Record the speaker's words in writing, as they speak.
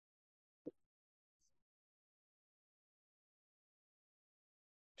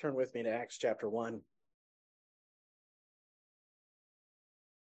Turn with me to Acts chapter 1.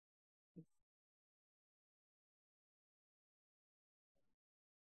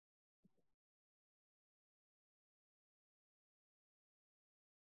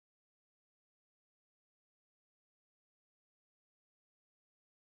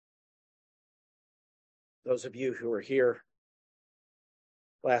 Those of you who were here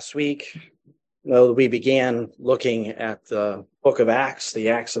last week know that we began looking at the book of Acts, the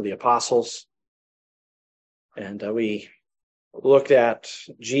Acts of the Apostles. And we looked at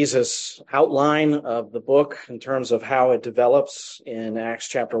Jesus' outline of the book in terms of how it develops in Acts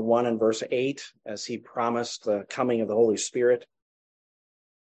chapter 1 and verse 8, as he promised the coming of the Holy Spirit,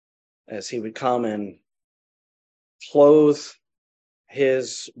 as he would come and clothe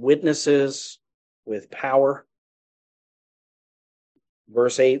his witnesses with power.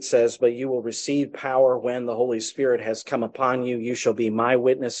 Verse 8 says, "But you will receive power when the Holy Spirit has come upon you. You shall be my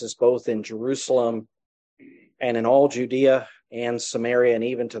witnesses both in Jerusalem and in all Judea and Samaria and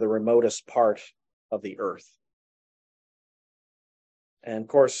even to the remotest part of the earth." And of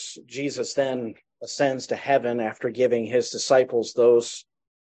course, Jesus then ascends to heaven after giving his disciples those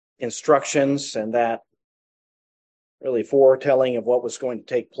instructions and that really foretelling of what was going to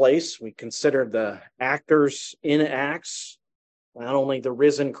take place. We considered the actors in Acts, not only the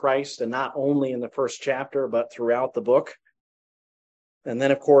risen Christ and not only in the first chapter, but throughout the book. And then,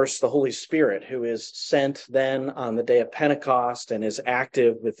 of course, the Holy Spirit, who is sent then on the day of Pentecost and is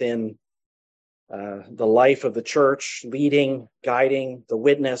active within the life of the church, leading, guiding the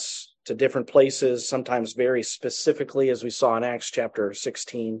witness to different places, sometimes very specifically, as we saw in Acts chapter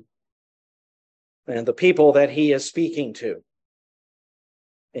 16. And the people that he is speaking to.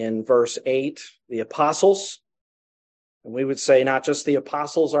 In verse 8, the apostles. And we would say not just the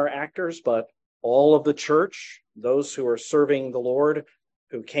apostles are actors, but all of the church, those who are serving the Lord,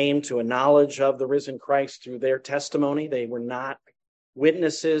 who came to a knowledge of the risen Christ through their testimony. They were not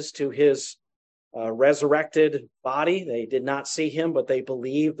witnesses to his resurrected body. They did not see him, but they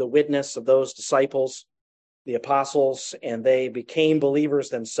believed the witness of those disciples, the apostles, and they became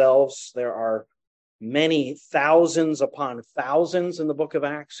believers themselves. There are many thousands upon thousands in the book of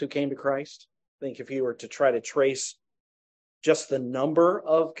Acts who came to Christ. I think if you were to try to trace just the number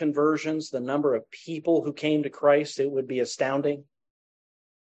of conversions, the number of people who came to Christ, it would be astounding.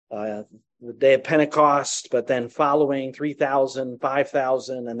 The day of Pentecost, but then following 3,000,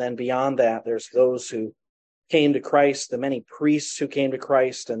 5,000, and then beyond that, there's those who came to Christ, the many priests who came to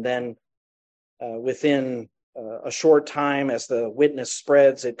Christ, and then within a short time, as the witness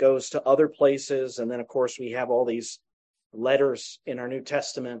spreads, it goes to other places. And then, of course, we have all these letters in our New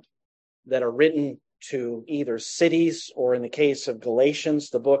Testament that are written to either cities, or in the case of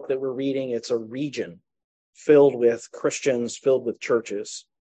Galatians, the book that we're reading, it's a region filled with Christians, filled with churches.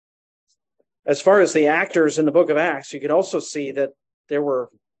 As far as the actors in the book of Acts, you could also see that there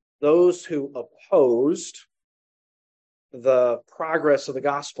were those who opposed the progress of the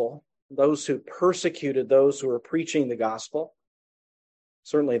gospel, those who persecuted those who were preaching the gospel.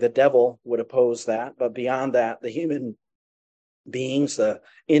 Certainly the devil would oppose that, but beyond that, the human beings, the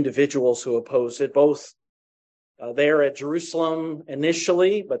individuals who opposed it, both there at Jerusalem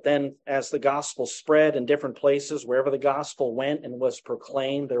initially, but then as the gospel spread in different places, wherever the gospel went and was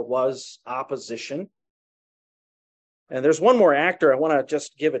proclaimed, there was opposition. And there's one more actor I want to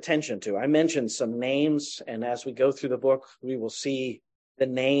just give attention to. I mentioned some names, and as we go through the book, we will see the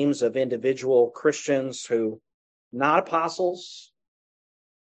names of individual Christians who, not apostles,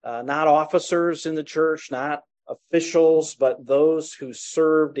 not officers in the church, not officials, but those who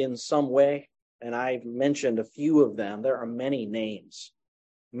served in some way. And I mentioned a few of them. There are many names,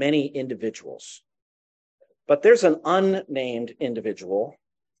 many individuals. But there's an unnamed individual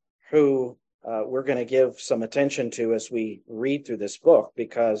who we're going to give some attention to as we read through this book,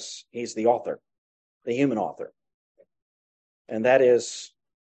 because he's the author, the human author. And that is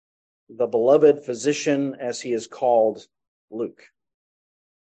the beloved physician, as he is called, Luke.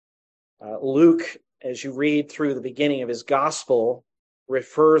 Luke, as you read through the beginning of his gospel,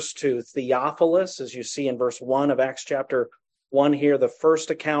 refers to Theophilus, as you see in verse 1 of Acts chapter 1 here. The first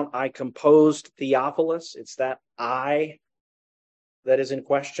account, I composed Theophilus. It's that I that is in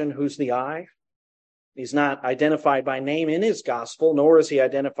question. Who's the I? He's not identified by name in his gospel, nor is he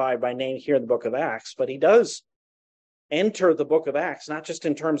identified by name here in the book of Acts, but he does enter the book of Acts, not just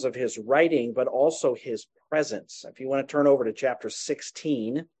in terms of his writing, but also his presence. If you want to turn over to chapter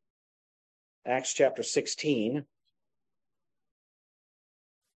 16, Acts chapter 16,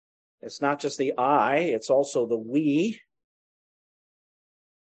 it's not just the I, it's also the we.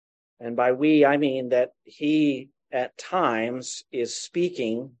 And by we, I mean that he at times is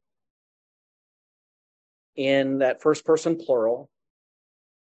speaking in that first person plural,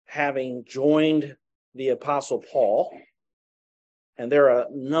 having joined the Apostle Paul. And there are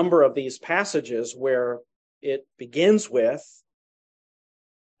a number of these passages where it begins with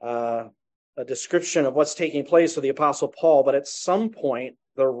a description of what's taking place with the Apostle Paul, but at some point,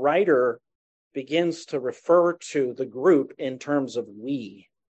 the writer begins to refer to the group in terms of we,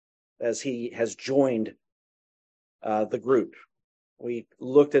 as he has joined the group. We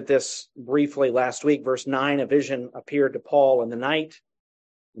looked at this briefly last week. Verse 9, a vision appeared to Paul in the night.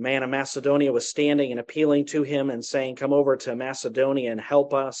 The man of Macedonia was standing and appealing to him and saying, "Come over to Macedonia and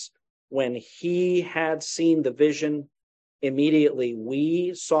help us." When he had seen the vision, immediately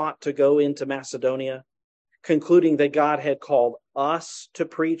we sought to go into Macedonia, concluding that God had called us to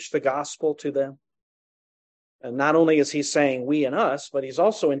preach the gospel to them. And not only is he saying we and us, but he's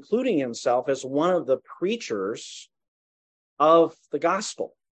also including himself as one of the preachers of the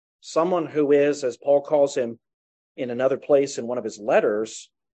gospel. Someone who is, as Paul calls him in another place in one of his letters,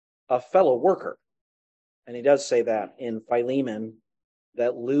 a fellow worker. And he does say that in Philemon,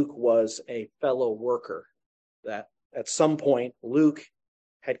 that Luke was a fellow worker, that at some point Luke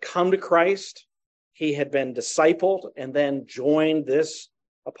had come to Christ, he had been discipled, and then joined this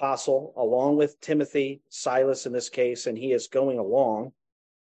apostle along with Timothy, Silas in this case, and he is going along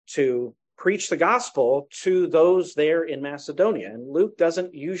to preach the gospel to those there in Macedonia. And Luke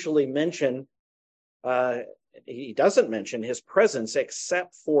doesn't usually mention his presence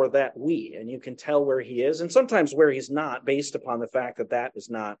except for that we, and you can tell where he is and sometimes where he's not based upon the fact that that is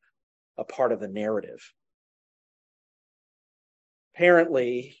not a part of the narrative.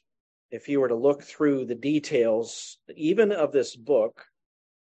 Apparently, if you were to look through the details, even of this book,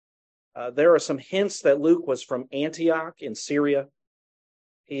 there are some hints that Luke was from Antioch in Syria.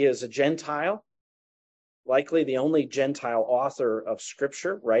 He is a Gentile, likely the only Gentile author of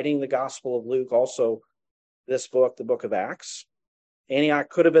Scripture, writing the Gospel of Luke, also this book, the book of Acts. Antioch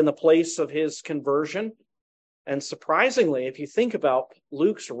could have been the place of his conversion. And surprisingly, if you think about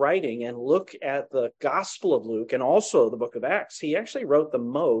Luke's writing and look at the Gospel of Luke and also the book of Acts, he actually wrote the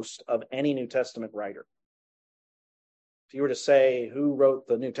most of any New Testament writer. If you were to say who wrote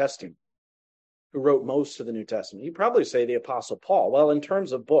the New Testament, who wrote most of the New Testament, you'd probably say the Apostle Paul. Well, in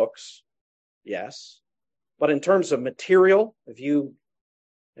terms of books, yes. But in terms of material, you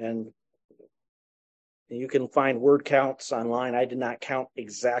can find word counts online. I did not count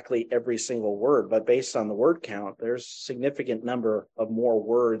exactly every single word, but based on the word count, there's a significant number of more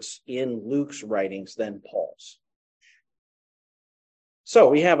words in Luke's writings than Paul's. So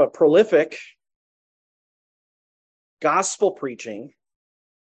we have a prolific gospel preaching,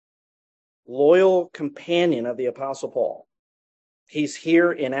 loyal companion of the Apostle Paul. He's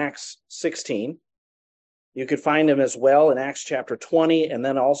here in Acts 16. You could find him as well in Acts chapter 20, and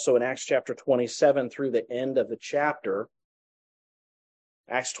then also in Acts chapter 27 through the end of the chapter.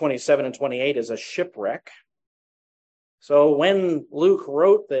 Acts 27 and 28 is a shipwreck. So when Luke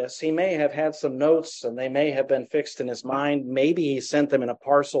wrote this, he may have had some notes, and they may have been fixed in his mind. Maybe he sent them in a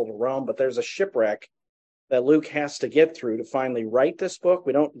parcel to Rome, but there's a shipwreck that Luke has to get through to finally write this book.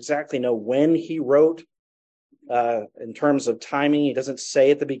 We don't exactly know when he wrote. In terms of timing, he doesn't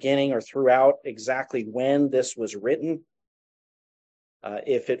say at the beginning or throughout exactly when this was written.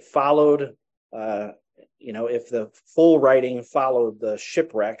 If it followed, if the full writing followed the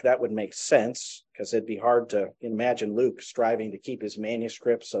shipwreck, that would make sense, because it'd be hard to imagine Luke striving to keep his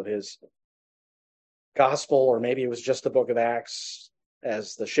manuscripts of his gospel, or maybe it was just the book of Acts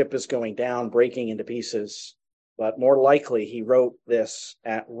as the ship is going down, breaking into pieces. But more likely, he wrote this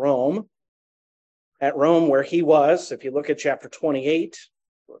at Rome. At Rome, where he was, if you look at chapter 28,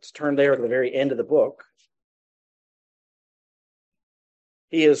 let's turn there to the very end of the book.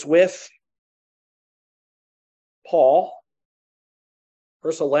 He is with Paul.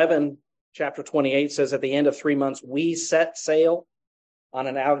 Verse 11, chapter 28 says, at the end of 3 months, we set sail on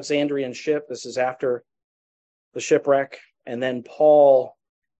an Alexandrian ship. This is after the shipwreck. And then Paul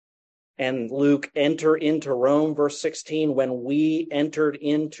and Luke enter into Rome. Verse 16, when we entered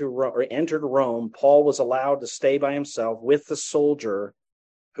Rome, Paul was allowed to stay by himself with the soldier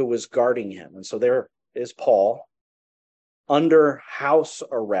who was guarding him. And so there is Paul under house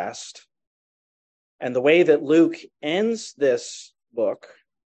arrest. And the way that Luke ends this book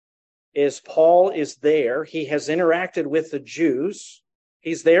is Paul is there. He has interacted with the Jews.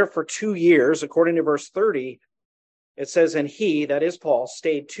 He's there for 2 years. According to verse 30, it says, and he, that is Paul,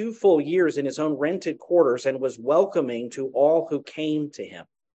 stayed 2 full years in his own rented quarters and was welcoming to all who came to him,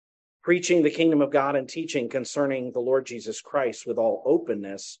 preaching the kingdom of God and teaching concerning the Lord Jesus Christ with all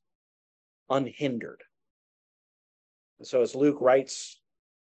openness, unhindered. So as Luke writes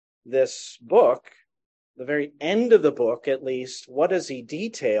this book, the very end of the book, at least, what does he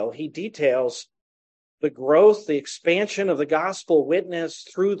detail? He details the growth, the expansion of the gospel witness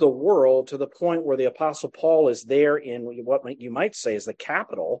through the world to the point where the Apostle Paul is there in what you might say is the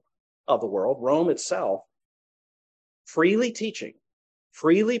capital of the world, Rome itself, freely teaching,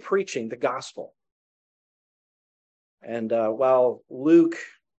 freely preaching the gospel. And while Luke,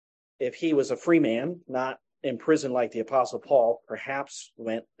 if he was a free man, not in prison like the Apostle Paul, perhaps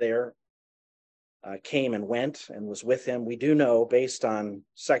went there, came and went and was with him, we do know, based on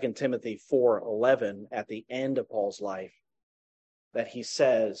 2 Timothy 4:11, at the end of Paul's life, that he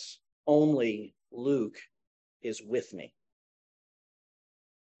says, only Luke is with me.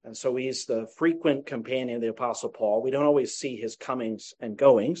 And so he's the frequent companion of the Apostle Paul. We don't always see his comings and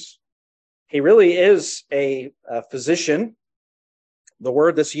goings. He really is a physician. The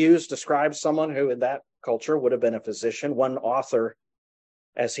word that's used describes someone who in that culture would have been a physician. One author,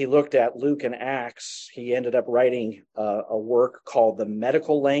 as he looked at Luke and Acts, he ended up writing a work called The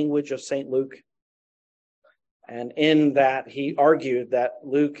Medical Language of St. Luke. And in that, he argued that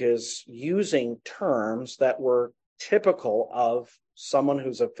Luke is using terms that were typical of someone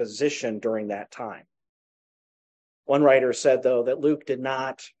who's a physician during that time. One writer said, though, that Luke did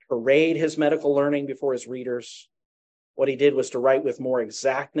not parade his medical learning before his readers. What he did was to write with more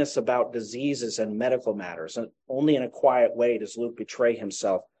exactness about diseases and medical matters. And only in a quiet way does Luke betray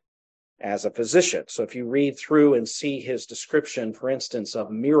himself as a physician. So if you read through and see his description, for instance, of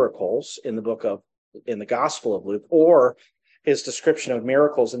miracles in the Gospel of Luke, or his description of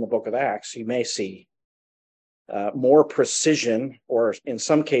miracles in the book of Acts, you may see more precision, or in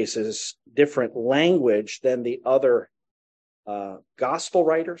some cases, different language than the other gospel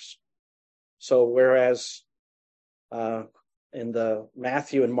writers. So whereas in the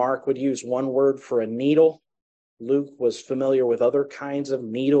Matthew and Mark would use one word for a needle, Luke was familiar with other kinds of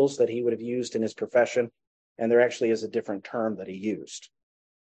needles that he would have used in his profession, and there actually is a different term that he used.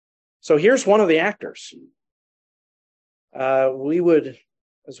 So here's one of the actors.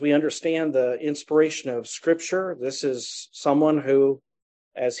 As we understand the inspiration of Scripture, this is someone who,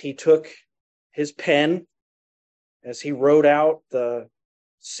 as he took his pen, as he wrote out the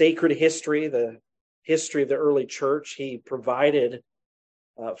sacred history, the history of the early church, he provided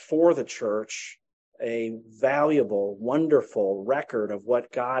for the church a valuable, wonderful record of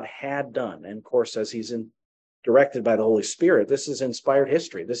what God had done. And of course, as he's directed by the Holy Spirit, this is inspired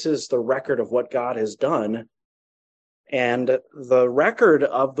history. This is the record of what God has done and the record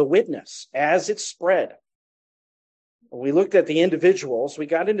of the witness as it spread. We looked at the individuals. We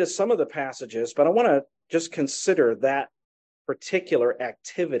got into some of the passages, but I want to just consider that particular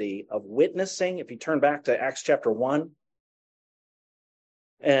activity of witnessing. If you turn back to Acts chapter 1,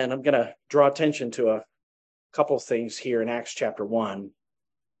 and I'm going to draw attention to a couple things here in Acts chapter 1.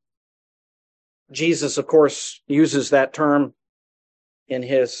 Jesus, of course, uses that term in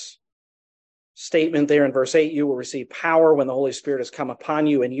his statement there in verse 8, you will receive power when the Holy Spirit has come upon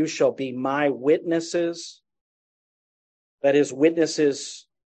you, and you shall be my witnesses. That is, witnesses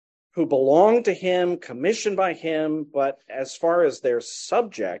who belong to him, commissioned by him, but as far as their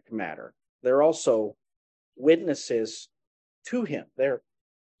subject matter, they're also witnesses to him. They're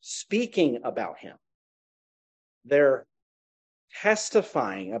speaking about him. They're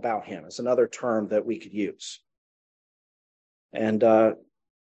testifying about him is another term that we could use. And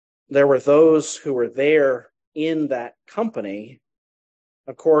there were those who were there in that company,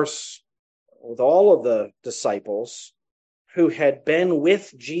 of course, with all of the disciples who had been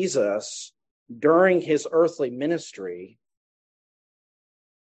with Jesus during his earthly ministry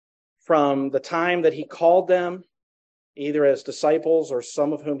from the time that he called them, either as disciples or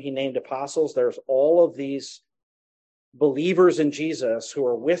some of whom he named apostles. There's all of these believers in Jesus who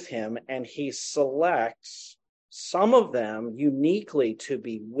are with him, and he selects some of them uniquely to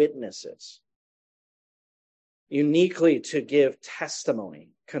be witnesses, uniquely to give testimony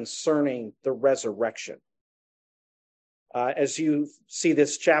concerning the resurrection. As you see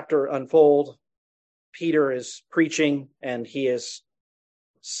this chapter unfold, Peter is preaching, and he is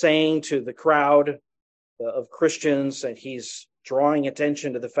saying to the crowd of Christians, and he's drawing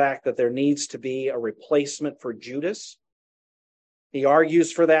attention to the fact that there needs to be a replacement for Judas. He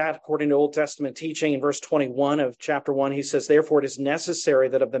argues for that according to Old Testament teaching. In verse 21 of chapter 1, he says, therefore it is necessary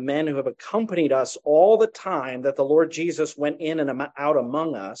that of the men who have accompanied us all the time that the Lord Jesus went in and out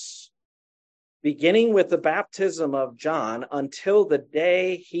among us, beginning with the baptism of John until the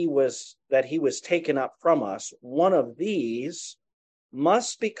day he was taken up from us, one of these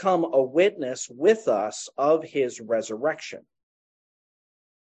must become a witness with us of his resurrection.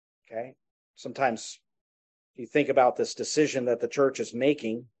 Okay? Sometimes You think about this decision that the church is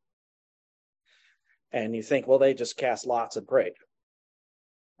making, and you think, well, they just cast lots and prayed.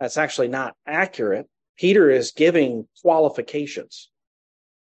 That's actually not accurate. Peter is giving qualifications.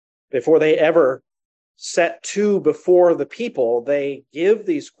 Before they ever set two before the people, they give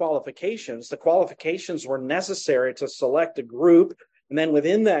these qualifications. The qualifications were necessary to select a group, and then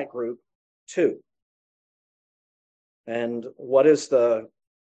within that group, two. And what is the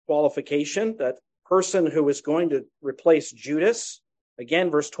qualification? That person who is going to replace Judas,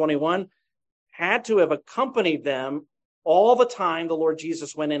 again, verse 21, had to have accompanied them all the time the Lord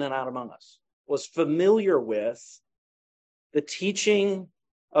Jesus went in and out among us, was familiar with the teaching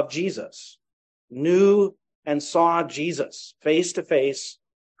of Jesus, knew and saw Jesus face to face,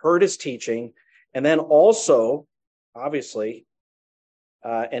 heard his teaching, and then also, obviously,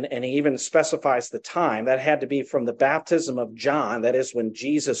 and he even specifies the time, that had to be from the baptism of John, that is when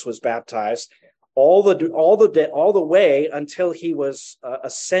Jesus was baptized, all the way until he was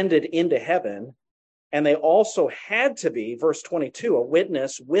ascended into heaven. And they also had to be, verse 22, a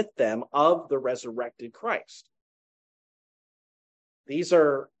witness with them of the resurrected Christ. These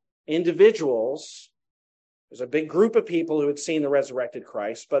are individuals. There's a big group of people who had seen the resurrected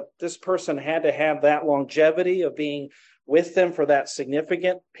Christ, but this person had to have that longevity of being with them for that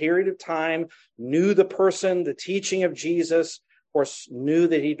significant period of time, knew the person, the teaching of Jesus, of course, knew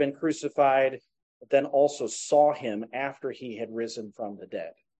that he'd been crucified, but then also saw him after he had risen from the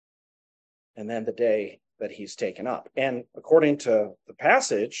dead. And then the day that he's taken up. And according to the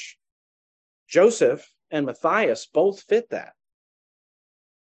passage, Joseph and Matthias both fit that.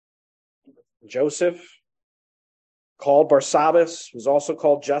 Joseph, called Barsabbas, was also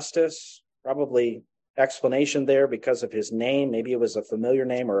called Justus, probably explanation there because of his name. Maybe it was a familiar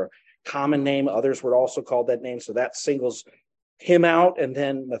name or a common name. Others were also called that name. So that singles him out. And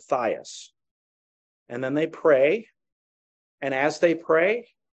then Matthias. And then they pray. And as they pray,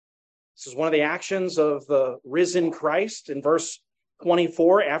 this is one of the actions of the risen Christ in verse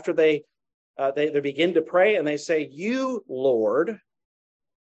 24. After they begin to pray and they say, "You, Lord,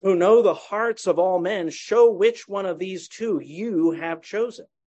 who know the hearts of all men, show which one of these two you have chosen."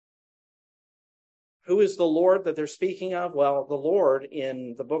 Who is the Lord that they're speaking of? Well, the Lord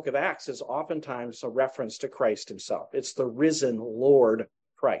in the book of Acts is oftentimes a reference to Christ himself. It's the risen Lord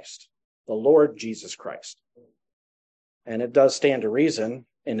Christ, the Lord Jesus Christ. And it does stand to reason,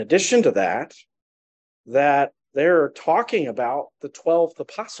 in addition to that, that they're talking about the 12th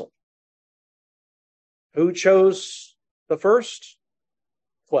apostle. Who chose the first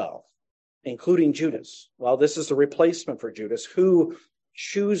 12, including Judas? Well, this is the replacement for Judas. Who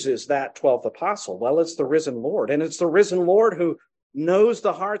chooses that 12th apostle? Well, it's the risen Lord. And it's the risen Lord who knows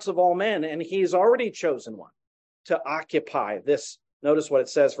the hearts of all men. And he's already chosen one to occupy this. Notice what it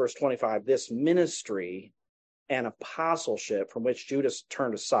says, verse 25, this ministry and apostleship from which Judas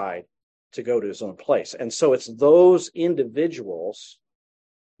turned aside to go to his own place. And so it's those individuals,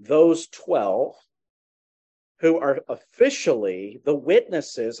 those 12, who are officially the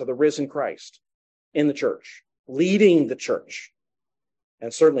witnesses of the risen Christ in the church, leading the church,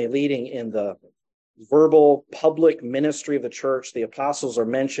 and certainly leading in the verbal public ministry of the church. The apostles are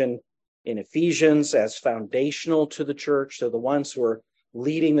mentioned in Ephesians as foundational to the church. They're the ones who are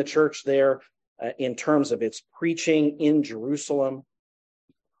leading the church there in terms of its preaching in Jerusalem.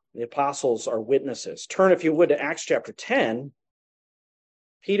 The apostles are witnesses. Turn, if you would, to Acts chapter 10.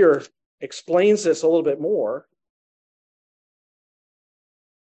 Peter explains this a little bit more.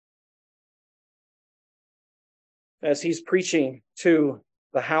 As he's preaching to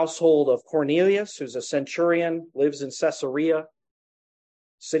the household of Cornelius, who's a centurion, lives in Caesarea,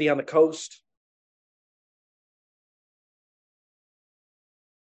 city on the coast.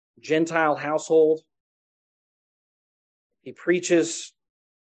 Gentile household. He preaches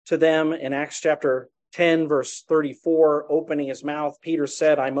to them in Acts chapter 10, verse 34, opening his mouth. Peter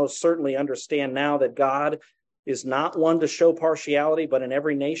said, "I most certainly understand now that God is not one to show partiality, but in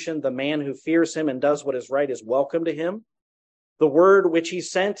every nation the man who fears him and does what is right is welcome to him. The word which he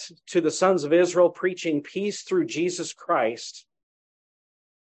sent to the sons of Israel, preaching peace through Jesus Christ,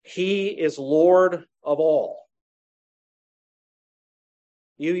 he is Lord of all.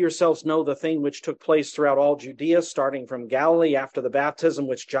 You yourselves know the thing which took place throughout all Judea, starting from Galilee after the baptism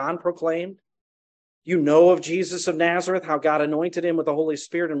which John proclaimed. You know of Jesus of Nazareth, how God anointed him with the Holy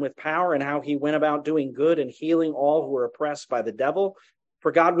Spirit and with power, and how he went about doing good and healing all who were oppressed by the devil,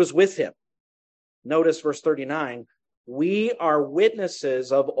 for God was with him." Notice verse 39. "We are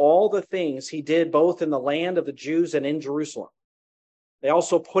witnesses of all the things he did both in the land of the Jews and in Jerusalem. They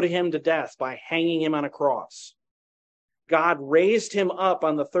also put him to death by hanging him on a cross. God raised him up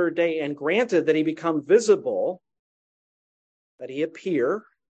on the third day and granted that he become visible, that he appear,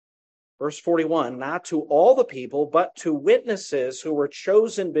 verse 41, not to all the people, but to witnesses who were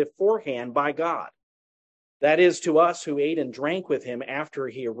chosen beforehand by God. That is, to us who ate and drank with him after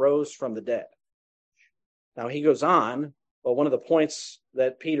he arose from the dead. Now he goes on, but one of the points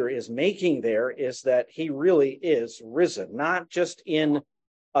that Peter is making there is that he really is risen, not just in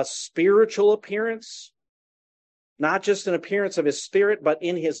a spiritual appearance, not just an appearance of his spirit, but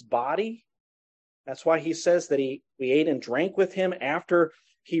in his body. That's why he says that we ate and drank with him after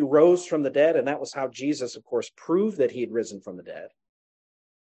he rose from the dead. And that was how Jesus, of course, proved that he had risen from the dead.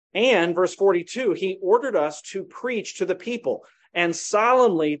 And verse 42, he ordered us to preach to the people and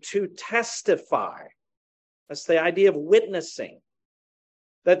solemnly to testify. That's the idea of witnessing,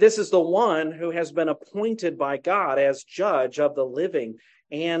 that this is the one who has been appointed by God as judge of the living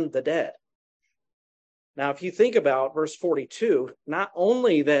and the dead. Now, if you think about verse 42, not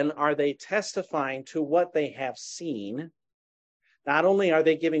only then are they testifying to what they have seen, not only are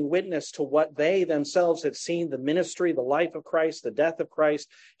they giving witness to what they themselves had seen, the ministry, the life of Christ, the death of Christ,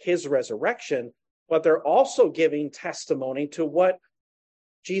 his resurrection, but they're also giving testimony to what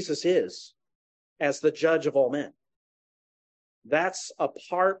Jesus is as the judge of all men. That's a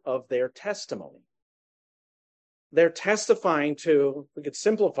part of their testimony. They're testifying to, we could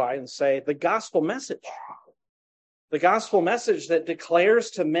simplify and say, the gospel message. The gospel message that declares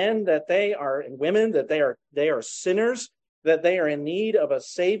to men that they are, and women, that they are sinners, that they are in need of a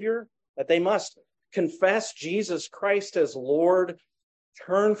Savior, that they must confess Jesus Christ as Lord,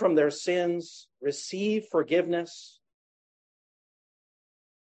 turn from their sins, receive forgiveness.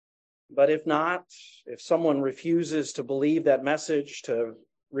 But if not, if someone refuses to believe that message, to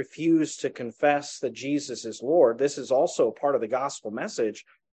refuse to confess that Jesus is Lord, this is also part of the gospel message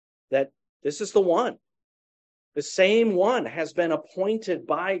that this is the one. The same one has been appointed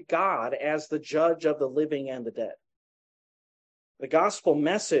by God as the judge of the living and the dead. The gospel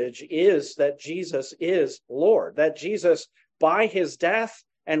message is that Jesus is Lord, that Jesus, by his death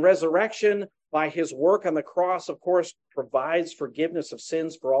and resurrection, by his work on the cross, of course, provides forgiveness of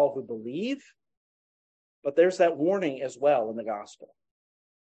sins for all who believe. But there's that warning as well in the gospel.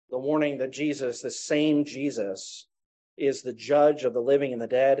 The warning that Jesus, the same Jesus, is the judge of the living and the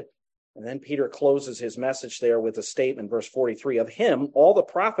dead. And then Peter closes his message there with a statement, verse 43, of him, all the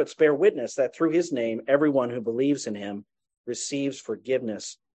prophets bear witness that through his name, everyone who believes in him receives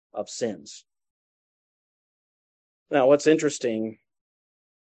forgiveness of sins. Now, what's interesting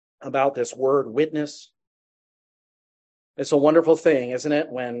about this word witness, it's a wonderful thing, isn't it?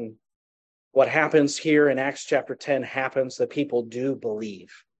 When what happens here in Acts chapter 10 happens, that people do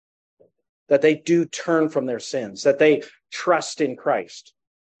believe, that they do turn from their sins, that they trust in Christ,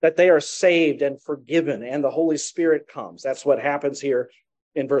 that they are saved and forgiven, and the Holy Spirit comes. That's what happens here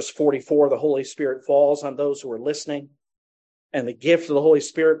in verse 44. The Holy Spirit falls on those who are listening. And the gift of the Holy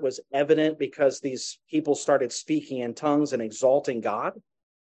Spirit was evident because these people started speaking in tongues and exalting God.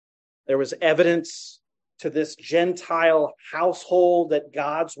 There was evidence to this Gentile household that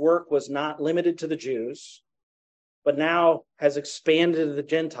God's work was not limited to the Jews, but now has expanded to the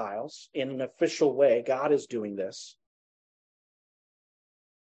Gentiles in an official way. God is doing this.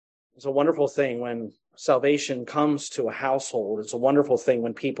 It's a wonderful thing when salvation comes to a household. It's a wonderful thing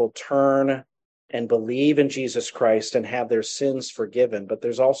when people turn and believe in Jesus Christ and have their sins forgiven. But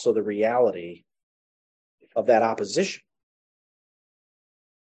there's also the reality of that opposition.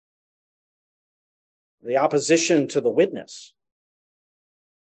 The opposition to the witness.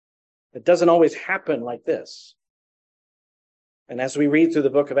 It doesn't always happen like this. And as we read through the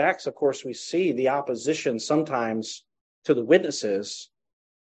book of Acts, of course, we see the opposition sometimes to the witnesses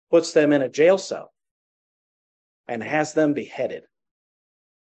puts them in a jail cell and has them beheaded.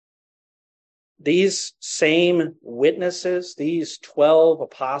 These same witnesses, these 12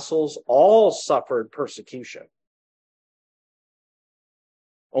 apostles, all suffered persecution.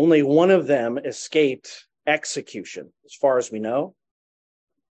 Only one of them escaped execution, as far as we know.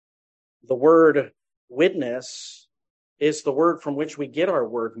 The word witness is the word from which we get our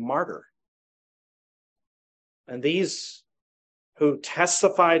word martyr. And these who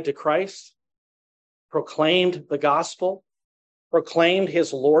testified to Christ, proclaimed the gospel, proclaimed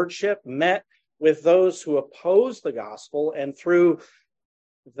his lordship, met with those who opposed the gospel, and through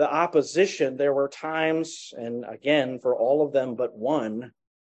the opposition, there were times, and again, for all of them but one,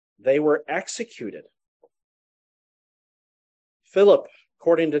 they were executed. Philip,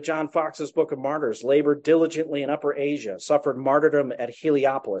 according to John Fox's Book of Martyrs, labored diligently in Upper Asia, suffered martyrdom at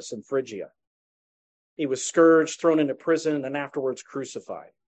Heliopolis in Phrygia. He was scourged, thrown into prison, and afterwards crucified.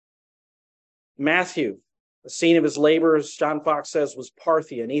 Matthew, The scene of his labors, John Fox says, was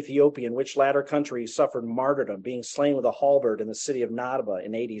Parthia in Ethiopia, in which latter country he suffered martyrdom, being slain with a halberd in the city of Nadaba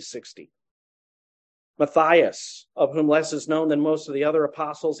in AD 60. Matthias, of whom less is known than most of the other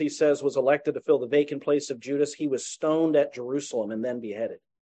apostles, he says, was elected to fill the vacant place of Judas. He was stoned at Jerusalem and then beheaded.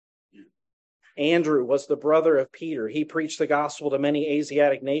 Andrew was the brother of Peter. He preached the gospel to many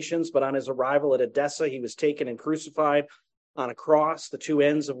Asiatic nations, but on his arrival at Edessa, he was taken and crucified on a cross, the two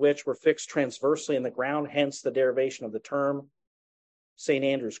ends of which were fixed transversely in the ground, hence the derivation of the term St.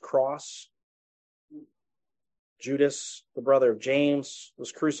 Andrew's cross. Judas, the brother of James,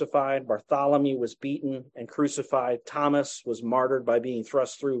 was crucified. Bartholomew was beaten and crucified. Thomas was martyred by being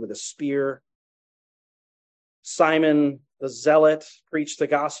thrust through with a spear. Simon the Zealot preached the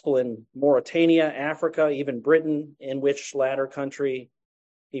gospel in Mauritania, Africa, even Britain, in which latter country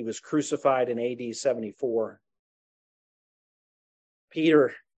he was crucified in AD 74.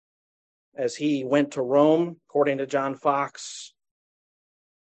 Peter, as he went to Rome, according to John Fox,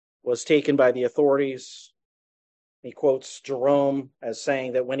 was taken by the authorities. He quotes Jerome as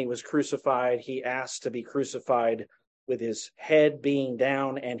saying that when he was crucified, he asked to be crucified with his head being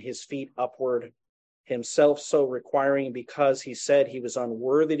down and his feet upward, himself so requiring because he said he was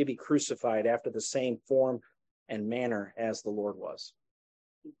unworthy to be crucified after the same form and manner as the Lord was.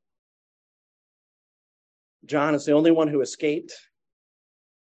 John is the only one who escaped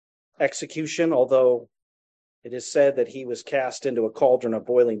execution, although it is said that he was cast into a cauldron of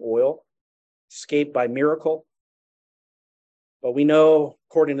boiling oil, escaped by miracle. But we know,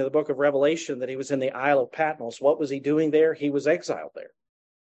 according to the book of Revelation, that he was in the Isle of Patmos. What was he doing there? He was exiled there.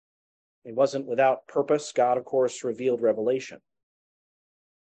 He wasn't without purpose. God, of course, revealed revelation.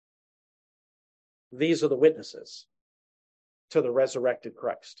 These are the witnesses to the resurrected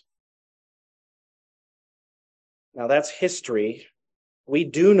Christ. Now, that's history. We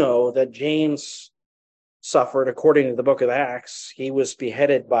do know that James suffered, according to the book of Acts. He was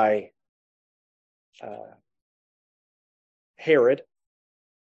beheaded by Herod.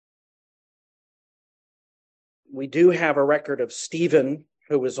 We do have a record of Stephen,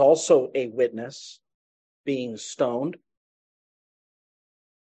 who was also a witness, being stoned.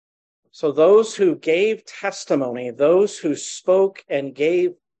 So those who gave testimony, those who spoke and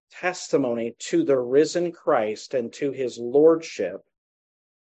gave testimony to the risen Christ and to his lordship,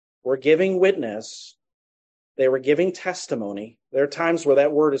 were giving witness. They were giving testimony. There are times where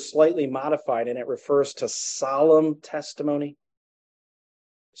that word is slightly modified and it refers to solemn testimony,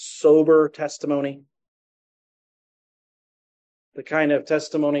 sober testimony, the kind of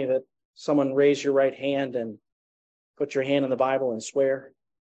testimony that someone raise your right hand and put your hand in the Bible and swear.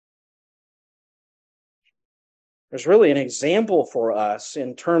 There's really an example for us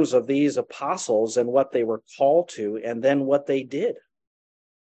in terms of these apostles and what they were called to and then what they did.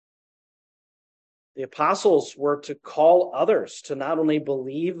 The apostles were to call others to not only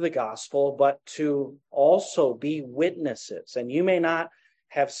believe the gospel, but to also be witnesses. And you may not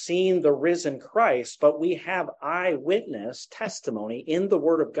have seen the risen Christ, but we have eyewitness testimony in the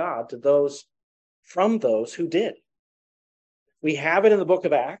Word of God to those from those who did. We have it in the book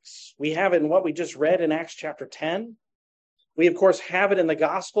of Acts. We have it in what we just read in Acts chapter 10. We, of course, have it in the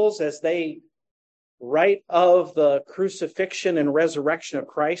Gospels as they write of the crucifixion and resurrection of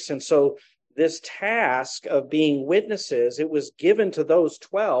Christ. And so this task of being witnesses, it was given to those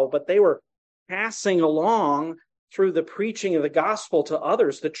 12, but they were passing along through the preaching of the gospel to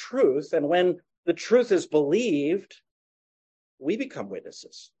others, the truth. And when the truth is believed, we become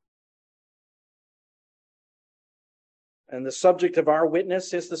witnesses. And the subject of our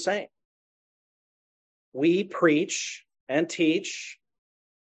witness is the same. We preach and teach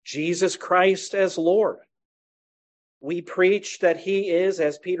Jesus Christ as Lord. We preach that he is,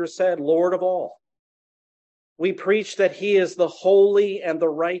 as Peter said, Lord of all. We preach that he is the holy and the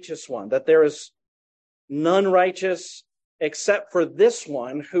righteous one, that there is none righteous except for this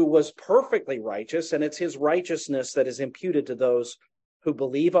one who was perfectly righteous, and it's his righteousness that is imputed to those who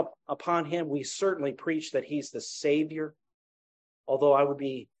believe upon him. We certainly preach that he's the Savior, although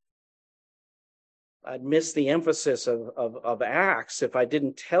I'd miss the emphasis of Acts if I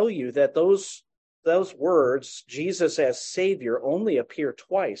didn't tell you that those words, Jesus as Savior, only appear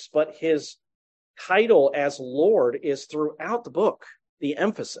twice, but his title as Lord is throughout the book, the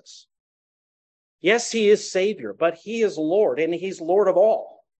emphasis. Yes, he is Savior, but he is Lord, and he's Lord of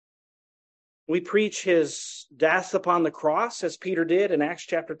all. We preach his death upon the cross, as Peter did in Acts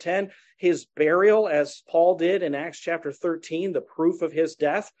chapter 10, his burial, as Paul did in Acts chapter 13, the proof of his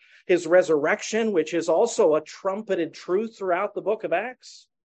death, his resurrection, which is also a trumpeted truth throughout the book of Acts.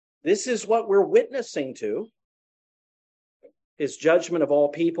 This is what we're witnessing to. his judgment of all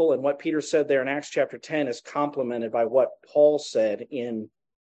people and what Peter said there in Acts chapter 10 is complemented by what Paul said in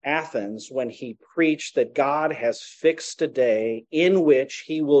Athens when he preached that God has fixed a day in which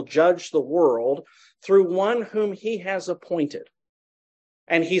he will judge the world through one whom he has appointed.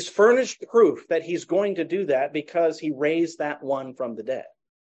 And he's furnished proof that he's going to do that because he raised that one from the dead.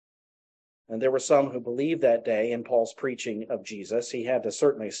 And there were some who believed that day in Paul's preaching of Jesus. He had to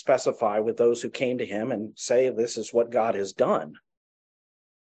certainly specify with those who came to him and say, this is what God has done.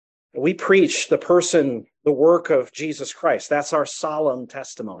 We preach the person, the work of Jesus Christ. That's our solemn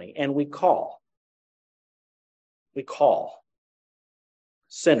testimony. And we call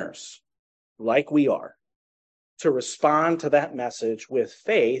sinners like we are to respond to that message with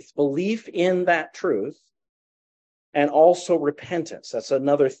faith, belief in that truth, and also repentance. That's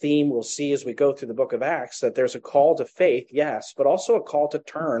another theme we'll see as we go through the book of Acts, that there's a call to faith, yes, but also a call to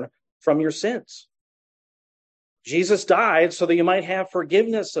turn from your sins. Jesus died so that you might have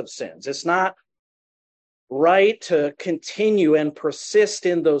forgiveness of sins. It's not right to continue and persist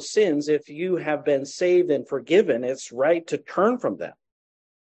in those sins if you have been saved and forgiven. It's right to turn from them.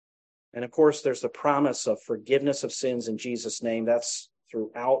 And of course, there's the promise of forgiveness of sins in Jesus' name. That's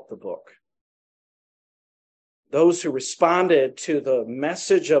throughout the book. Those who responded to the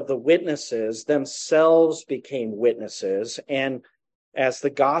message of the witnesses themselves became witnesses. And as the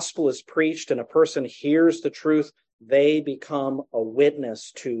gospel is preached and a person hears the truth, they become a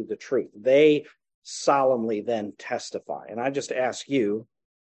witness to the truth. They solemnly then testify. And I just ask you,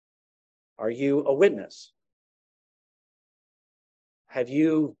 are you a witness? Have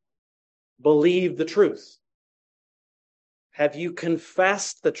you believed the truth? Have you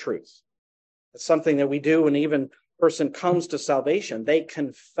confessed the truth? It's something that we do when even a person comes to salvation. They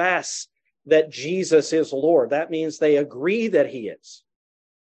confess that Jesus is Lord. That means they agree that he is.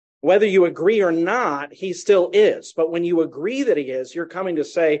 Whether you agree or not, he still is. But when you agree that he is, you're coming to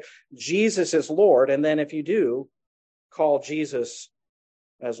say, Jesus is Lord. And then if you do call Jesus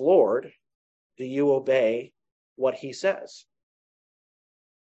as Lord, do you obey what he says?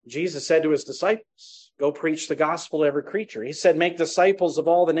 Jesus said to his disciples, go preach the gospel to every creature. He said, make disciples of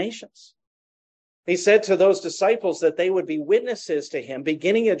all the nations. He said to those disciples that they would be witnesses to him,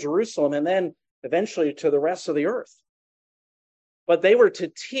 beginning at Jerusalem and then eventually to the rest of the earth. But they were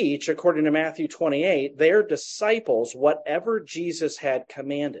to teach, according to Matthew 28, their disciples whatever Jesus had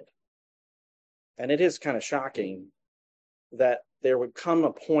commanded. And it is kind of shocking that there would come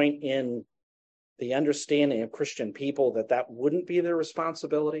a point in the understanding of Christian people that wouldn't be their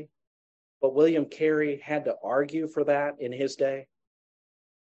responsibility. But William Carey had to argue for that in his day,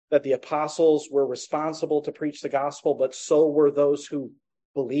 that the apostles were responsible to preach the gospel, but so were those who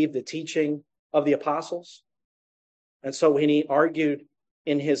believed the teaching of the apostles. And so when he argued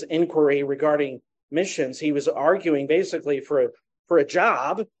in his inquiry regarding missions, he was arguing basically for a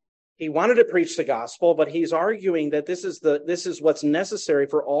job. He wanted to preach the gospel, but he's arguing that this is what's necessary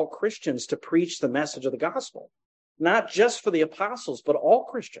for all Christians to preach the message of the gospel, not just for the apostles, but all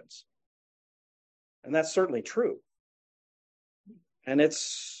Christians. And that's certainly true. And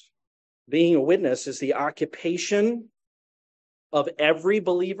it's being a witness is the occupation of every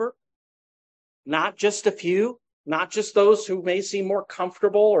believer, not just a few, not just those who may seem more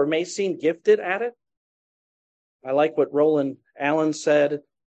comfortable or may seem gifted at it. I like what Roland Allen said.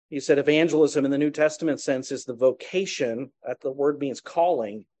 He said evangelism in the New Testament sense is the vocation, that the word means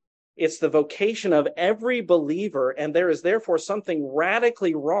calling. It's the vocation of every believer, and there is therefore something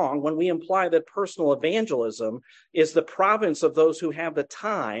radically wrong when we imply that personal evangelism is the province of those who have the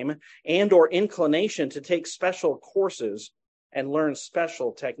time and or inclination to take special courses and learn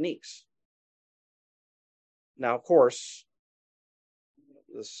special techniques. Now, of course,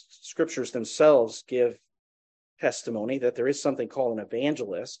 the scriptures themselves give testimony that there is something called an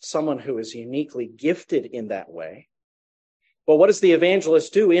evangelist, someone who is uniquely gifted in that way. But what does the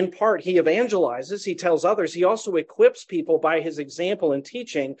evangelist do? In part, he evangelizes, he tells others, he also equips people by his example and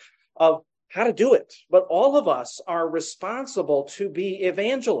teaching of how to do it. But all of us are responsible to be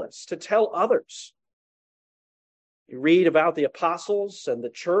evangelists, to tell others. You read about the apostles and the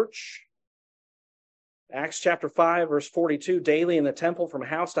church. Acts chapter 5, verse 42, daily in the temple from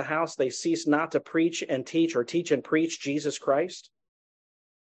house to house, they cease not to preach and teach or teach and preach Jesus Christ.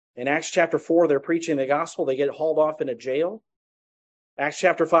 In Acts chapter 4, they're preaching the gospel. They get hauled off into jail. Acts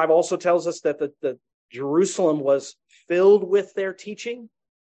chapter 5 also tells us that the Jerusalem was filled with their teaching.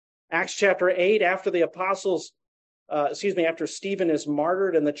 Acts chapter 8, after the apostles, after Stephen is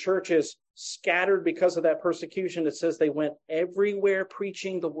martyred and the church is scattered because of that persecution, it says they went everywhere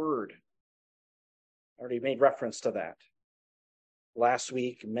preaching the word. I already made reference to that. last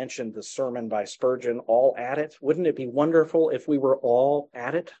week mentioned the sermon by Spurgeon, All at It. Wouldn't it be wonderful if we were all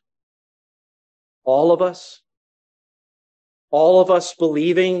at it? All of us? All of us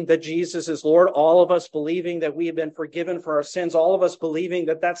believing that Jesus is Lord, all of us believing that we have been forgiven for our sins, all of us believing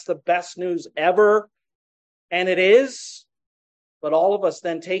that that's the best news ever, and it is, but all of us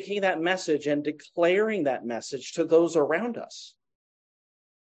then taking that message and declaring that message to those around us.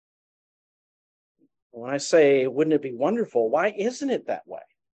 When I say, wouldn't it be wonderful, why isn't it that way?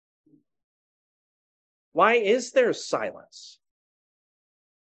 Why is there silence?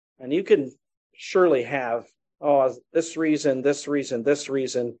 And you can surely have, this reason.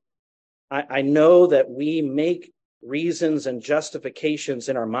 I know that we make reasons and justifications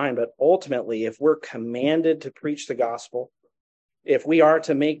in our mind, but ultimately, if we're commanded to preach the gospel, if we are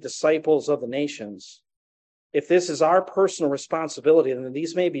to make disciples of the nations, if this is our personal responsibility, then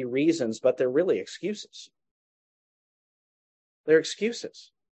these may be reasons, but they're really excuses. They're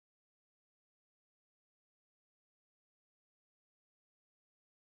excuses.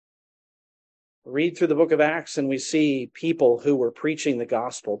 Read through the book of Acts and we see people who were preaching the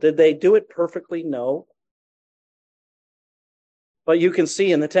gospel. Did they do it perfectly? No. But you can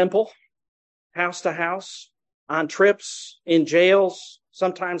see in the temple, house to house, on trips, in jails,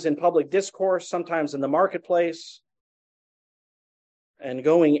 sometimes in public discourse, sometimes in the marketplace, and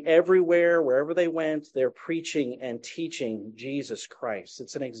going everywhere, wherever they went, they're preaching and teaching Jesus Christ.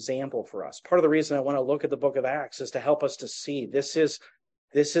 It's an example for us. Part of the reason I want to look at the book of Acts is to help us to see this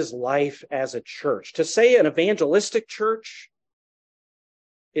is life as a church. To say an evangelistic church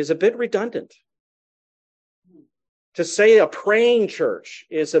is a bit redundant. To say a praying church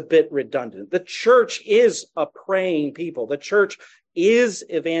is a bit redundant. The church is a praying people. The church is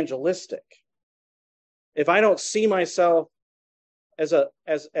evangelistic. If I don't see myself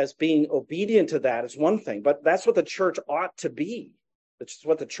as being obedient to that is one thing, but that's what the church ought to be. That's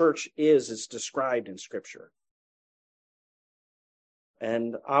what the church is described in Scripture.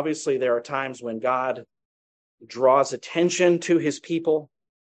 And obviously there are times when God draws attention to his people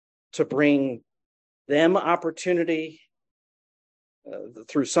to bring them opportunity.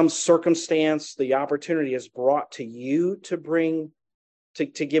 Through some circumstance, the opportunity is brought to you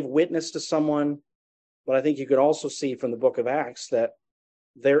to give witness to someone. But I think you could also see from the book of Acts that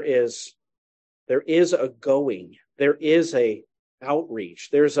there is a going, there is a outreach,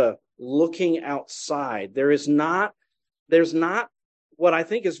 there's a looking outside. There's not what I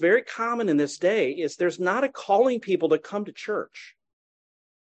think is very common in this day is there's not a calling people to come to church.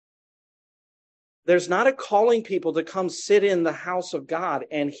 There's not a calling people to come sit in the house of God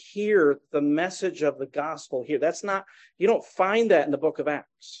and hear the message of the gospel here. You don't find that in the book of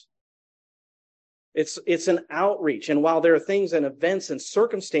Acts. It's an outreach. And while there are things and events and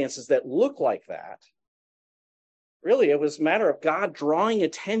circumstances that look like that, really it was a matter of God drawing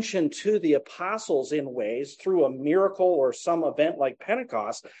attention to the apostles in ways through a miracle or some event like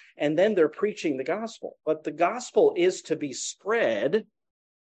Pentecost, and then they're preaching the gospel. But the gospel is to be spread.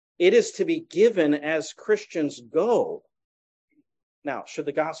 It is to be given as Christians go. Now, should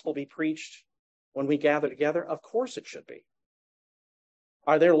the gospel be preached when we gather together? Of course it should be.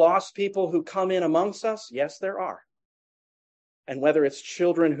 Are there lost people who come in amongst us? Yes, there are. And whether it's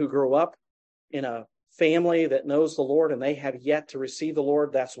children who grow up in a family that knows the Lord and they have yet to receive the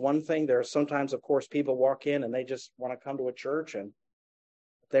Lord, that's one thing. There are sometimes, of course, people walk in and they just want to come to a church and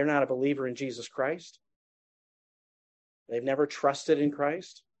they're not a believer in Jesus Christ. They've never trusted in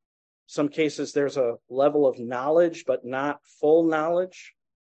Christ. Some cases there's a level of knowledge, but not full knowledge.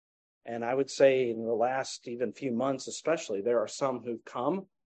 And I would say in the last even few months especially, there are some who've come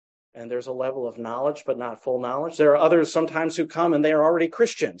and there's a level of knowledge, but not full knowledge. There are others sometimes who come and they are already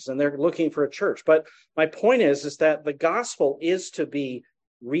Christians and they're looking for a church. But my point is that the gospel is to be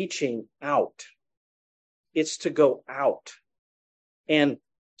reaching out. It's to go out and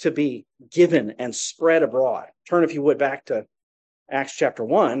to be given and spread abroad. Turn, if you would, back to Acts chapter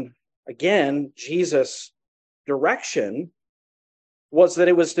 1. Again, Jesus' direction was that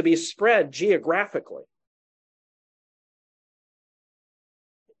it was to be spread geographically.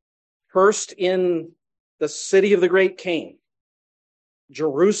 First in the city of the great king,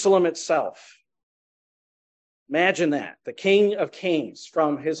 Jerusalem itself. Imagine that. The King of Kings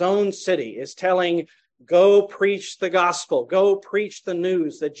from his own city is telling, go preach the gospel. Go preach the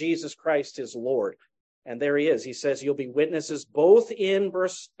news that Jesus Christ is Lord. And there he is. He says, you'll be witnesses both in,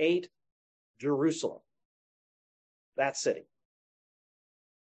 verse 8, Jerusalem, that city.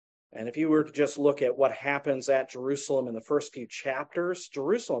 And if you were to just look at what happens at Jerusalem in the first few chapters,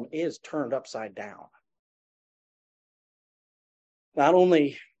 Jerusalem is turned upside down. Not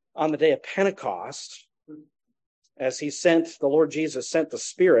only on the day of Pentecost, as the Lord Jesus sent the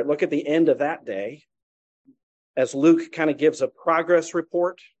Spirit, look at the end of that day, as Luke kind of gives a progress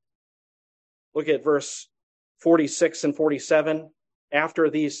report. Look at verse 46 and 47. After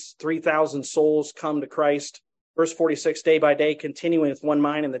these 3,000 souls come to Christ, verse 46, day by day, continuing with one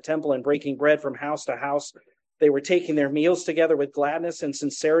mind in the temple and breaking bread from house to house, they were taking their meals together with gladness and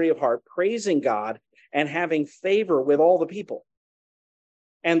sincerity of heart, praising God and having favor with all the people.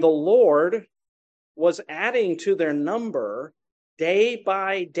 And the Lord was adding to their number day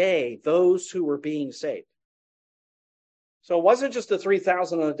by day those who were being saved. So it wasn't just the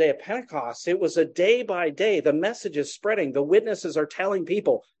 3,000 on the day of Pentecost. It was a day by day. The message is spreading. The witnesses are telling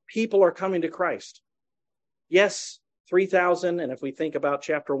people are coming to Christ. Yes, 3,000. And if we think about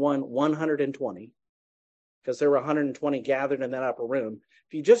chapter 1, 120, because there were 120 gathered in that upper room.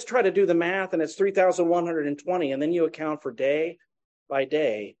 If you just try to do the math and it's 3,120, and then you account for day by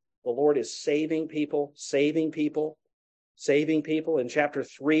day, the Lord is saving people, saving people, saving people. In chapter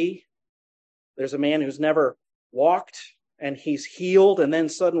 3, there's a man who's never walked, and he's healed, and then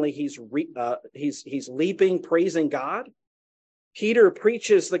suddenly he's leaping, praising God. Peter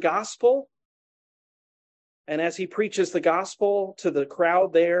preaches the gospel, and as he preaches the gospel to the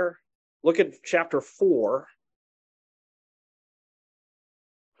crowd there, look at chapter 4.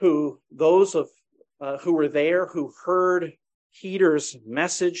 Those who were there, who heard Peter's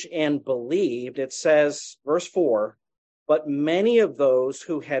message and believed, it says, verse 4, but many of those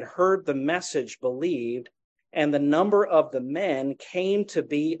who had heard the message believed, and the number of the men came to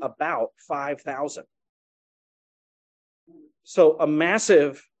be about 5,000. So a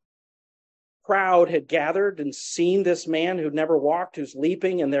massive crowd had gathered and seen this man who'd never walked, who's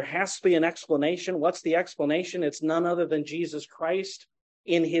leaping, and there has to be an explanation. What's the explanation? It's none other than Jesus Christ.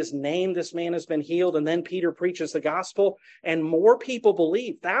 In his name, this man has been healed. And then Peter preaches the gospel, and more people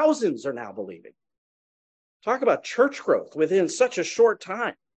believe. Thousands are now believing. Talk about church growth within such a short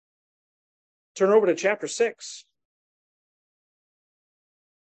time. Turn over to chapter 6.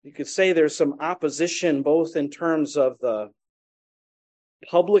 You could say there's some opposition both in terms of the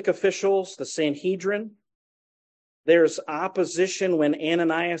public officials, the Sanhedrin. There's opposition when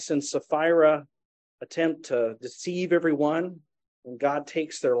Ananias and Sapphira attempt to deceive everyone and God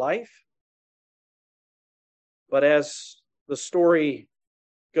takes their life. But as the story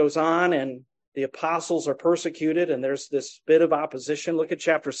goes on and the apostles are persecuted and there's this bit of opposition, look at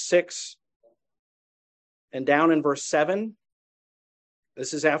chapter 6. And down in verse 7,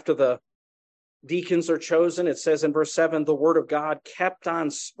 this is after the deacons are chosen. It says in verse 7, the word of God kept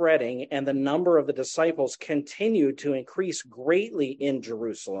on spreading, and the number of the disciples continued to increase greatly in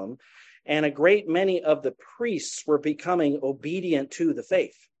Jerusalem, and a great many of the priests were becoming obedient to the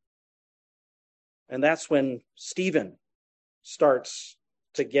faith. And that's when Stephen starts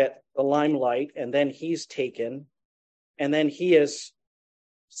to get the limelight, and then he's taken, and then he is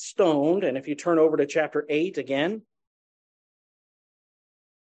stoned. And if you turn over to chapter 8 again,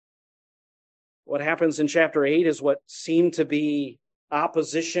 what happens in chapter 8 is what seemed to be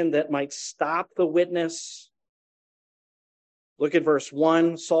opposition that might stop the witness. Look at verse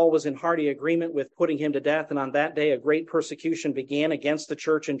 1. Saul was in hearty agreement with putting him to death, and on that day a great persecution began against the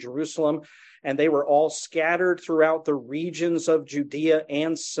church in Jerusalem, and they were all scattered throughout the regions of Judea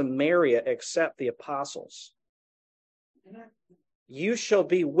and Samaria, except the apostles. You shall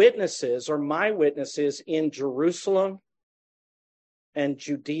be witnesses, or my witnesses, in Jerusalem and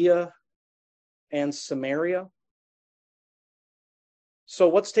Judea and Samaria. So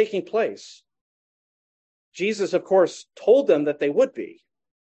what's taking place? Jesus, of course, told them that they would be.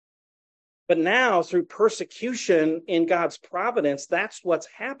 But now, through persecution in God's providence, that's what's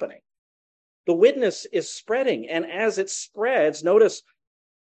happening. The witness is spreading, and as it spreads, notice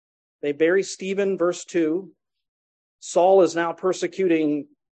they bury Stephen, verse 2. Saul is now persecuting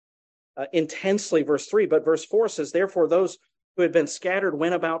intensely, verse 3, but verse 4 says, therefore those who had been scattered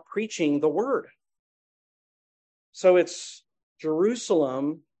went about preaching the word. So it's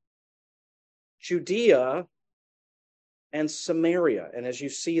Jerusalem, Judea, and Samaria. And as you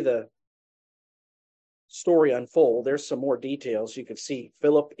see the story unfold, there's some more details. You can see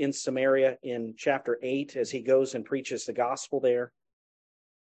Philip in Samaria in chapter 8 as he goes and preaches the gospel there.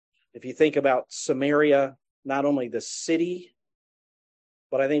 If you think about Samaria, not only the city,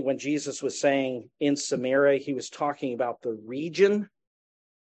 but I think when Jesus was saying in Samaria, he was talking about the region,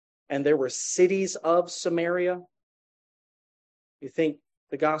 and there were cities of Samaria. You think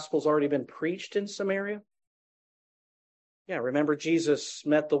the gospel's already been preached in Samaria? Yeah, remember Jesus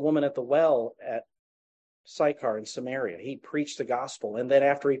met the woman at the well at Sychar in Samaria. He preached the gospel, and then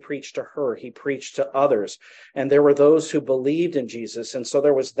after he preached to her, he preached to others, and there were those who believed in Jesus, and so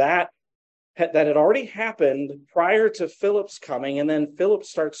there was that that had already happened prior to Philip's coming, and then Philip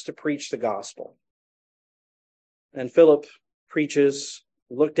starts to preach the gospel. And Philip preaches,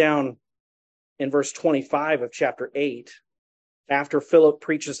 look down in verse 25 of chapter 8. After Philip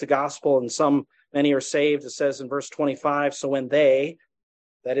preaches the gospel and many are saved, it says in verse 25, so when they,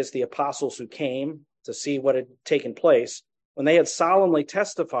 that is the apostles who came to see what had taken place, when they had solemnly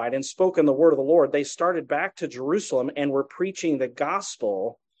testified and spoken the word of the Lord, they started back to Jerusalem and were preaching the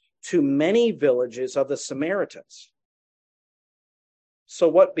gospel to many villages of the Samaritans. So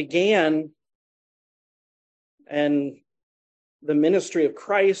what began and the ministry of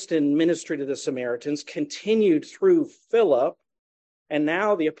Christ and ministry to the Samaritans continued through Philip, and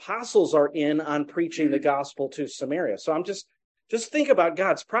now the apostles are in on preaching the gospel to Samaria. So I'm just think about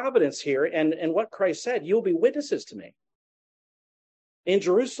God's providence here and what Christ said. You'll be witnesses to me in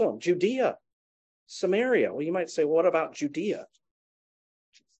Jerusalem, Judea, Samaria. Well, you might say, well, what about Judea?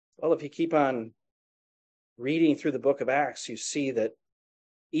 Well, if you keep on reading through the book of Acts, you see that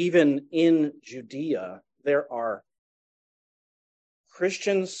even in Judea, there are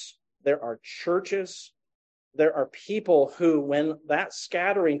Christians, there are churches, there are people who, when that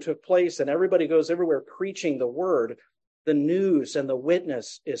scattering took place and everybody goes everywhere preaching the word, the news and the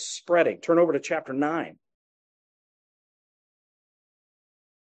witness is spreading. Turn over to chapter 9.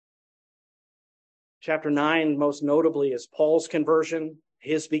 Chapter 9, most notably, is Paul's conversion,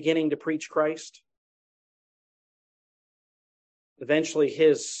 his beginning to preach Christ. Eventually,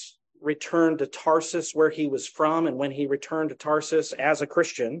 his return to Tarsus, where he was from, and when he returned to Tarsus as a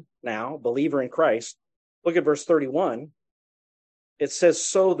Christian, now, believer in Christ, look at verse 31. It says,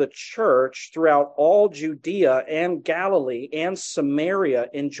 so the church throughout all Judea and Galilee and Samaria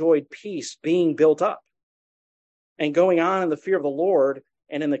enjoyed peace, being built up and going on in the fear of the Lord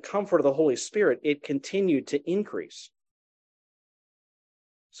and in the comfort of the Holy Spirit. It continued to increase.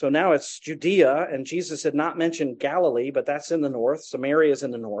 So now it's Judea, and Jesus had not mentioned Galilee, but that's in the north. Samaria is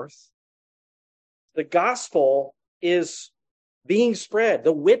in the north. The gospel is being spread.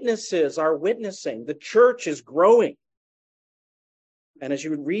 The witnesses are witnessing. The church is growing. And as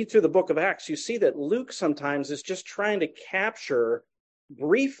you read through the book of Acts, you see that Luke sometimes is just trying to capture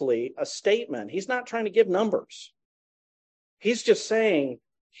briefly a statement. He's not trying to give numbers. He's just saying,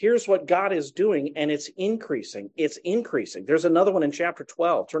 here's what God is doing, and it's increasing. It's increasing. There's another one in chapter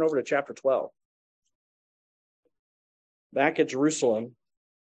 12. Turn over to chapter 12. Back at Jerusalem,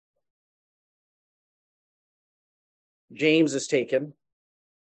 James is taken.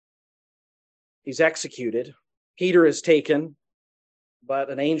 He's executed. Peter is taken,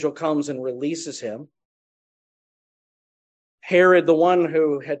 but an angel comes and releases him. Herod, the one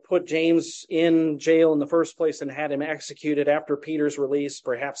who had put James in jail in the first place and had him executed after Peter's release,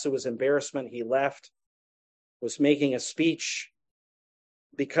 perhaps it was embarrassment, he left, was making a speech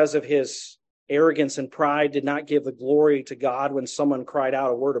because of his arrogance and pride, did not give the glory to God when someone cried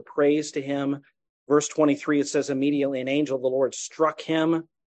out a word of praise to him. Verse 23, it says, immediately an angel of the Lord struck him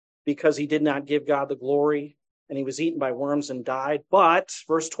because he did not give God the glory, and he was eaten by worms and died. But,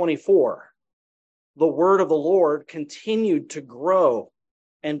 verse 24, the word of the Lord continued to grow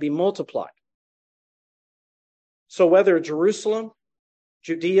and be multiplied. So whether Jerusalem,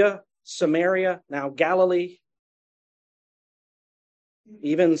 Judea, Samaria, now Galilee,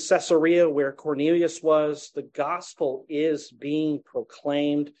 even Caesarea where Cornelius was, the gospel is being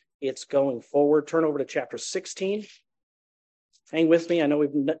proclaimed. It's going forward. Turn over to chapter 16. Hang with me. I know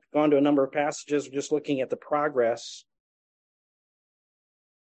we've gone to a number of passages. We're just looking at the progress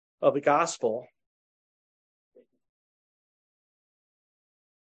of the gospel.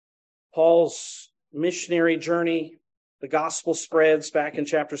 Paul's missionary journey, the gospel spreads back in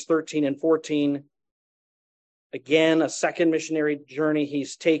chapters 13 and 14. Again, a second missionary journey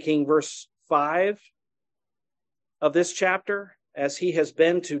he's taking, verse 5 of this chapter, as he has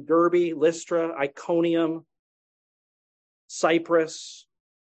been to Derbe, Lystra, Iconium, Cyprus.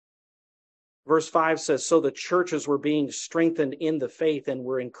 Verse 5 says, so the churches were being strengthened in the faith and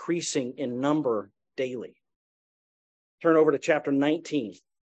were increasing in number daily. Turn over to chapter 19.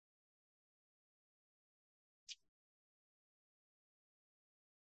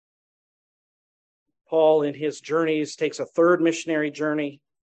 Paul, in his journeys, takes a third missionary journey.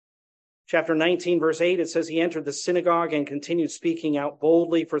 Chapter 19, verse 8, it says he entered the synagogue and continued speaking out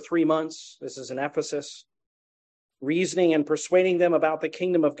boldly for 3 months. This is in Ephesus. Reasoning and persuading them about the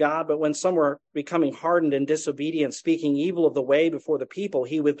kingdom of God. But when some were becoming hardened and disobedient, speaking evil of the way before the people,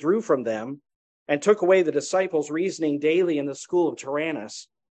 he withdrew from them and took away the disciples, reasoning daily in the school of Tyrannus.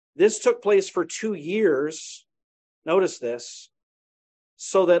 This took place for 2 years. Notice this.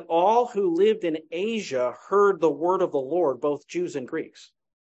 So that all who lived in Asia heard the word of the Lord, both Jews and Greeks.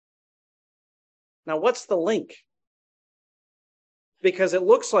 Now, what's the link? Because it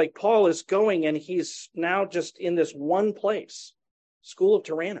looks like Paul is going and he's now just in this one place, School of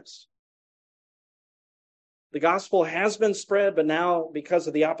Tyrannus. The gospel has been spread, but now because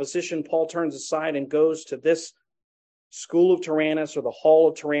of the opposition, Paul turns aside and goes to this School of Tyrannus, or the Hall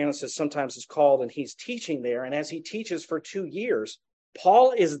of Tyrannus as sometimes it's called, and he's teaching there. And as he teaches for 2 years,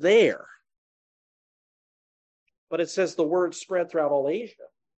 Paul is there. But it says the word spread throughout all Asia.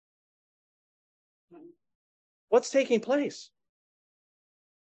 What's taking place?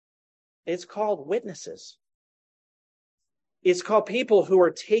 It's called witnesses. It's called people who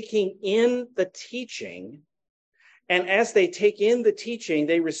are taking in the teaching. And as they take in the teaching,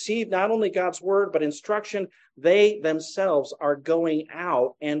 they receive not only God's word, but instruction. They themselves are going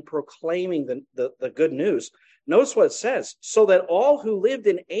out and proclaiming the good news. Notice what it says, so that all who lived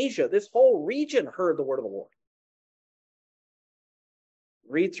in Asia, this whole region, heard the word of the Lord.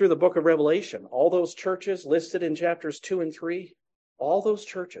 Read through the book of Revelation. All those churches listed in chapters 2 and 3, all those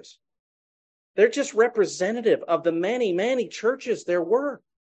churches, they're just representative of the many, many churches there were.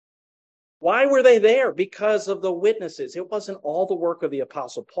 Why were they there? Because of the witnesses. It wasn't all the work of the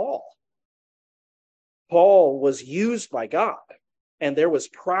Apostle Paul. Paul was used by God, and there was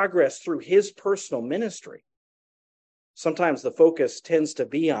progress through his personal ministry. Sometimes the focus tends to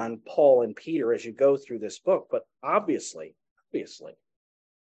be on Paul and Peter as you go through this book, but obviously,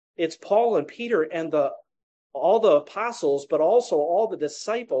 it's Paul and Peter and all the apostles, but also all the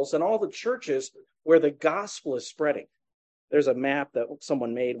disciples and all the churches where the gospel is spreading. There's a map that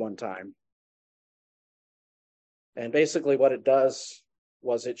someone made one time. And basically what it does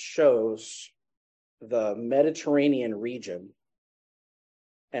was it shows the Mediterranean region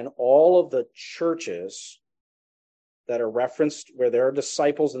and all of the churches that are referenced where there are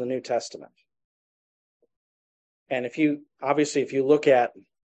disciples in the New Testament. And if you look at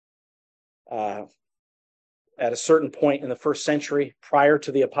a certain point in the first century, prior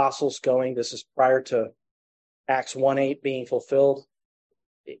to the apostles going, this is prior to Acts 1:8 being fulfilled,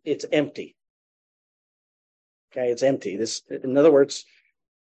 it's empty. Okay, it's empty. In other words,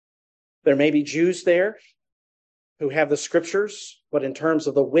 there may be Jews there who have the scriptures, but in terms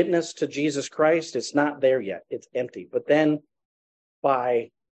of the witness to Jesus Christ, it's not there yet. It's empty. But then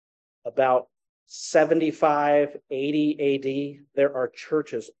by about 75, 80 AD, there are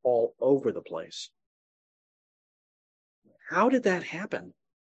churches all over the place. How did that happen?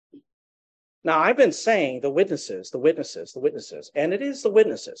 Now, I've been saying the witnesses, and it is the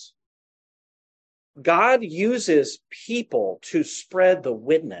witnesses. God uses people to spread the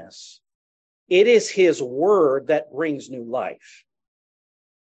witness. It is his word that brings new life.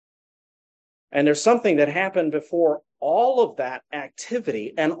 And there's something that happened before all of that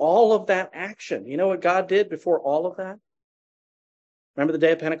activity and all of that action. You know what God did before all of that? Remember the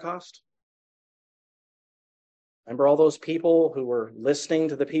day of Pentecost? Remember all those people who were listening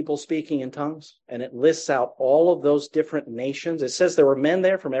to the people speaking in tongues? And it lists out all of those different nations. It says there were men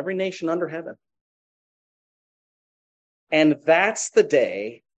there from every nation under heaven. And that's the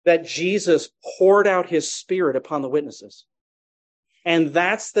day that Jesus poured out his Spirit upon the witnesses. And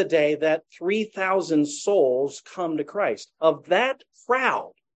that's the day that 3,000 souls come to Christ. Of that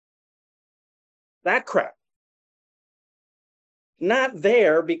crowd, not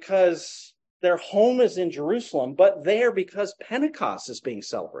there because their home is in Jerusalem, but there because Pentecost is being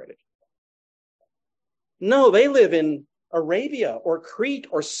celebrated. No, they live in Arabia or Crete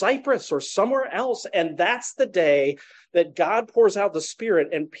or Cyprus or somewhere else. And that's the day that God pours out the Spirit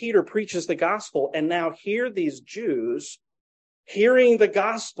and Peter preaches the gospel. And now here these Jews, hearing the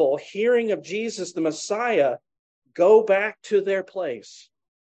gospel, hearing of Jesus the Messiah, go back to their place,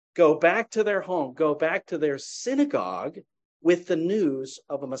 go back to their home, go back to their synagogue with the news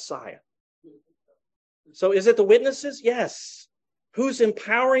of a Messiah. So is it the witnesses? Yes. Who's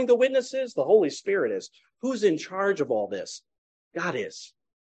empowering the witnesses? The Holy Spirit is. Who's in charge of all this? God is.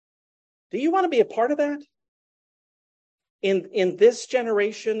 Do you want to be a part of that? In this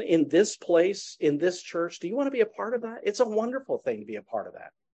generation, in this place, in this church, do you want to be a part of that? It's a wonderful thing to be a part of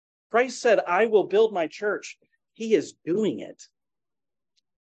that. Christ said, I will build my church. He is doing it.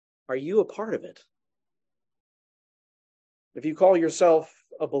 Are you a part of it? If you call yourself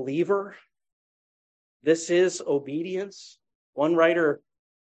a believer, this is obedience. One writer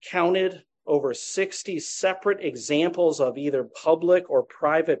counted over 60 separate examples of either public or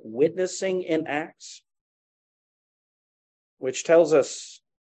private witnessing in Acts, which tells us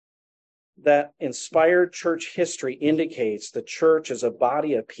that inspired church history indicates the church is a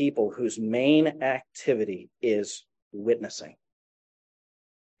body of people whose main activity is witnessing.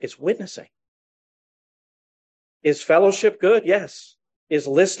 It's witnessing. Is fellowship good? Yes. Is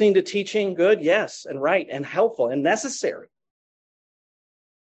listening to teaching good? Yes, and right, and helpful, and necessary.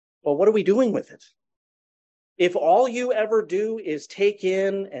 But what are we doing with it? If all you ever do is take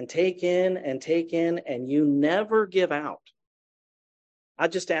in and take in and take in, and you never give out, I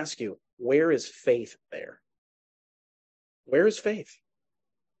just ask you, where is faith there? Where is faith?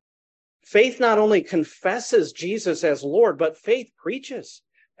 Faith not only confesses Jesus as Lord, but faith preaches.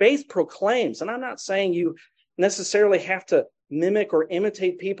 Faith proclaims. And I'm not saying you necessarily have to mimic or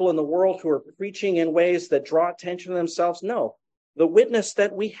imitate people in the world who are preaching in ways that draw attention to themselves. No, the witness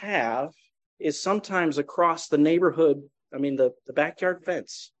that we have is sometimes across the neighborhood, the backyard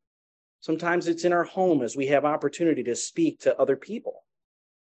fence. Sometimes it's in our home as we have opportunity to speak to other people.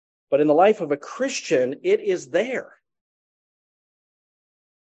 But in the life of a Christian, it is there.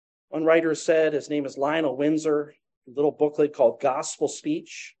 One writer said, his name is Lionel Windsor, a little booklet called Gospel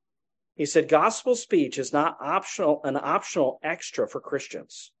Speech. He said, gospel speech is not an optional extra for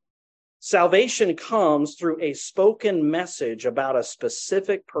Christians. Salvation comes through a spoken message about a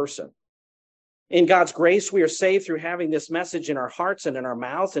specific person. In God's grace, we are saved through having this message in our hearts and in our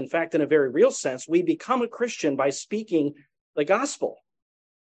mouths. In fact, in a very real sense, we become a Christian by speaking the gospel.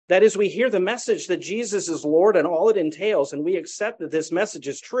 That is, we hear the message that Jesus is Lord and all it entails, and we accept that this message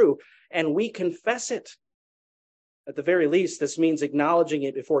is true, and we confess it. At the very least, this means acknowledging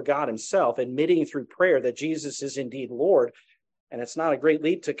it before God himself, admitting through prayer that Jesus is indeed Lord. And it's not a great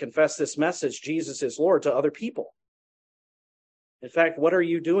leap to confess this message, Jesus is Lord, to other people. In fact, what are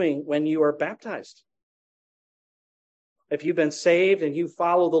you doing when you are baptized? If you've been saved and you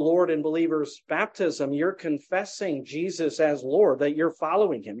follow the Lord in believers' baptism, you're confessing Jesus as Lord, that you're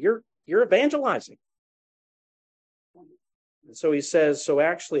following him. You're evangelizing. And so he says, so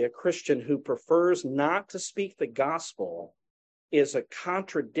actually a Christian who prefers not to speak the gospel is a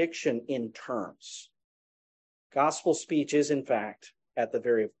contradiction in terms. Gospel speech is, in fact, at the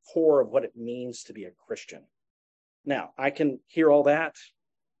very core of what it means to be a Christian. Now, I can hear all that,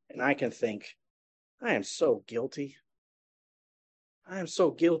 and I can think, I am so guilty. I am so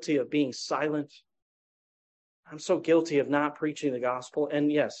guilty of being silent. I'm so guilty of not preaching the gospel.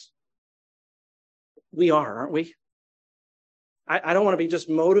 And yes, we are, aren't we? I don't want to be just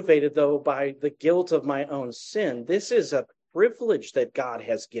motivated, though, by the guilt of my own sin. This is a privilege that God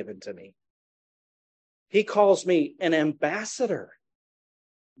has given to me. He calls me an ambassador,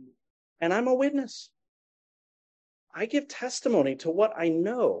 and I'm a witness. I give testimony to what I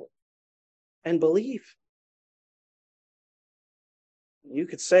know and believe. You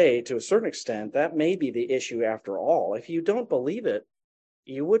could say, to a certain extent, that may be the issue after all. If you don't believe it,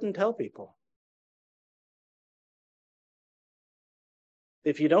 you wouldn't tell people.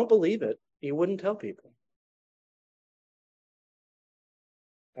 If you don't believe it, you wouldn't tell people.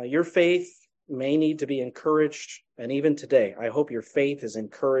 Your faith may need to be encouraged, and even today, I hope your faith is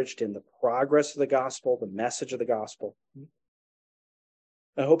encouraged in the progress of the gospel, the message of the gospel.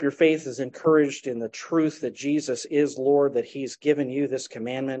 I hope your faith is encouraged in the truth that Jesus is Lord, that he's given you this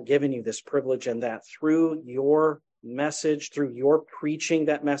commandment, given you this privilege, and that through your message, through your preaching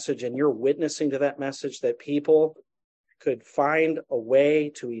that message and your witnessing to that message, that people could find a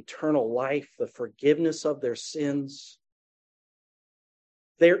way to eternal life, the forgiveness of their sins,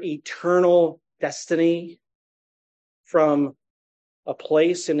 their eternal destiny from a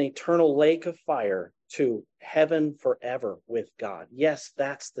place in eternal lake of fire to heaven forever with God. Yes,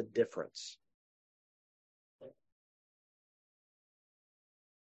 that's the difference.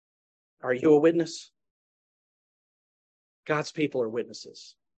 Are you a witness? God's people are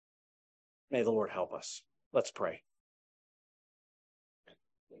witnesses. May the Lord help us. Let's pray.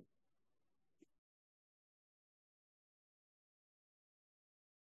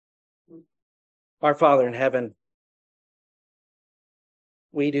 Our Father in heaven,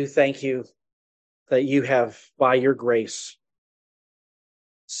 we do thank you that you have, by your grace,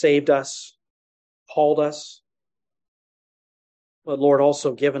 saved us, called us, but Lord,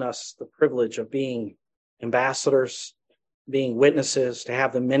 also given us the privilege of being ambassadors, being witnesses, to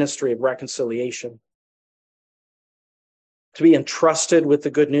have the ministry of reconciliation, to be entrusted with the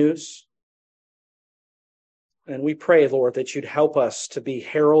good news. And we pray, Lord, that you'd help us to be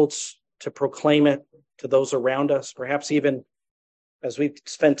heralds, to proclaim it to those around us. Perhaps even as we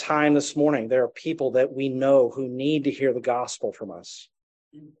spend time this morning, there are people that we know who need to hear the gospel from us.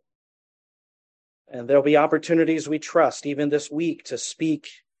 And there'll be opportunities, we trust, even this week, to speak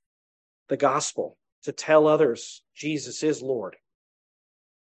the gospel, to tell others Jesus is Lord,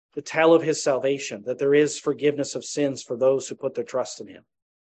 to tell of his salvation, that there is forgiveness of sins for those who put their trust in him.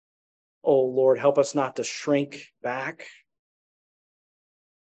 Oh, Lord, help us not to shrink back,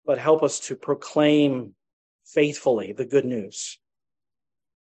 but help us to proclaim faithfully the good news.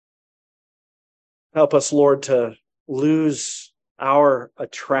 Help us, Lord, to lose our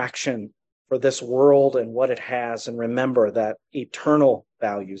attraction for this world and what it has, and remember that eternal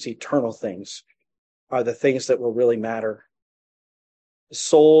values, eternal things, are the things that will really matter. The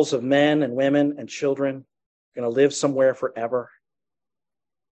souls of men and women and children are going to live somewhere forever.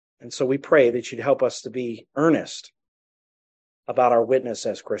 And so we pray that you'd help us to be earnest about our witness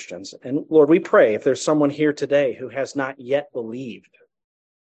as Christians. And Lord, we pray if there's someone here today who has not yet believed,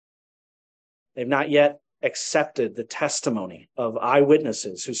 they've not yet accepted the testimony of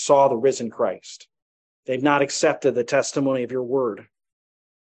eyewitnesses who saw the risen Christ. They've not accepted the testimony of your word.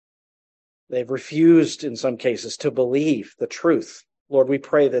 They've refused, in some cases, to believe the truth. Lord, we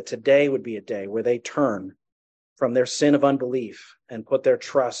pray that today would be a day where they turn from their sin of unbelief and put their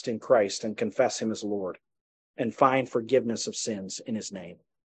trust in Christ and confess him as Lord and find forgiveness of sins in his name.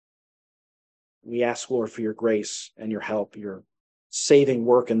 We ask, Lord, for your grace and your help, your saving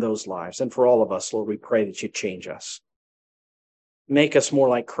work in those lives. And for all of us, Lord, we pray that you change us. Make us more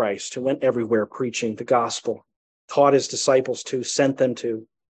like Christ, who went everywhere preaching the gospel, taught his disciples to, sent them to.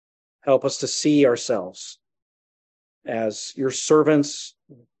 Help us to see ourselves as your servants,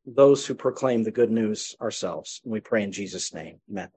 those who proclaim the good news ourselves. And we pray in Jesus' name. Amen.